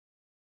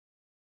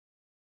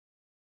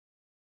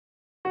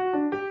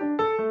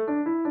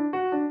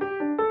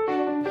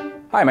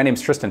Hi, my name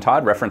is Tristan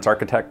Todd, Reference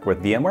Architect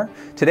with VMware.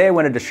 Today I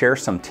wanted to share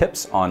some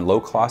tips on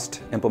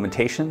low-cost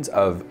implementations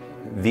of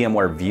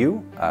VMware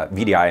View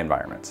VDI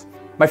environments.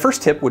 My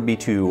first tip would be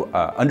to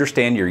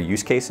understand your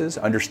use cases,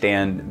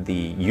 understand the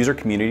user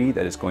community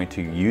that is going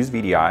to use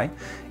VDI,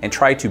 and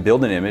try to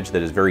build an image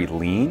that is very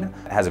lean,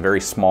 has a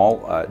very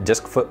small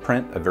disk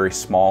footprint, a very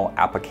small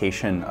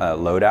application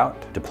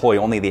loadout, deploy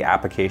only the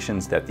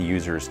applications that the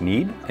users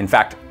need. In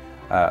fact,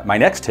 my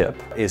next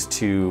tip is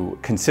to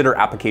consider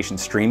application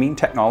streaming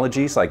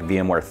technologies like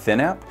VMware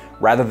ThinApp.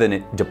 Rather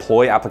than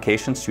deploy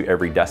applications to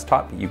every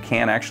desktop, you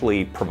can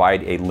actually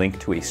provide a link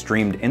to a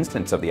streamed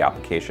instance of the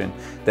application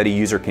that a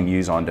user can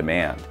use on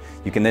demand.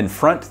 You can then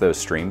front those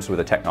streams with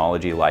a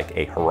technology like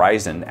a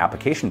Horizon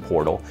application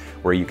portal,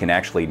 where you can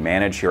actually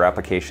manage your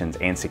applications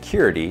and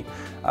security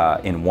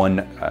in one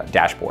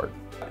dashboard.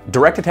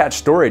 Direct attached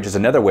storage is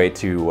another way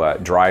to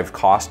drive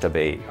cost of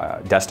a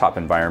desktop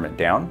environment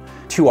down.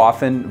 Too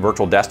often,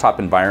 virtual desktop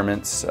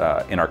environments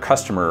in our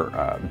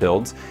customer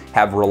builds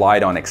have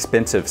relied on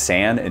expensive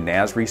SAN and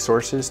NAS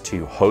resources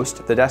to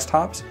host the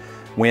desktops.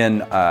 When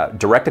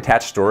direct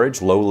attached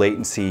storage, low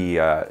latency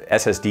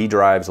SSD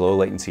drives, low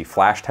latency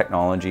flash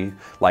technology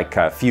like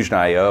Fusion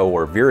IO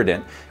or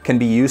Virident can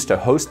be used to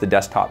host the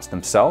desktops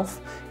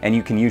themselves, and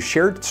you can use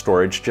shared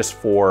storage just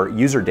for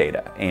user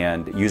data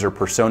and user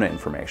persona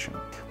information.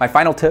 My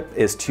final tip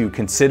is to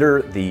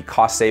consider the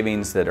cost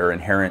savings that are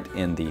inherent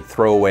in the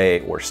throwaway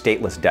or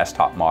stateless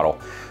desktop model,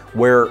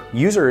 where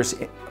users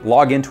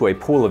log into a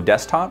pool of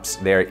desktops.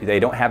 They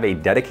don't have a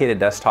dedicated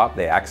desktop.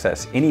 They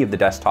access any of the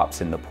desktops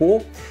in the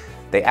pool.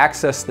 They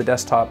access the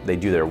desktop, they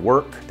do their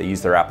work, they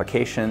use their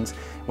applications.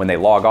 When they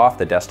log off,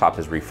 the desktop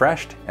is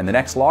refreshed, and the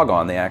next log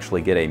on, they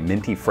actually get a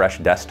minty fresh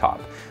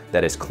desktop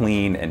that is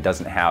clean and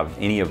doesn't have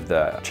any of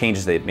the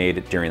changes they've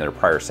made during their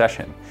prior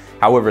session.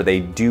 However,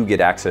 they do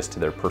get access to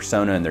their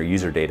persona and their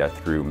user data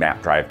through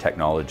map drive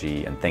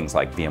technology and things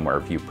like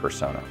VMware View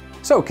Persona.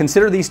 So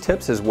consider these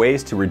tips as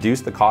ways to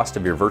reduce the cost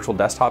of your virtual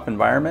desktop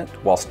environment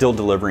while still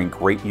delivering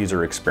great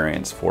user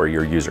experience for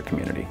your user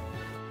community.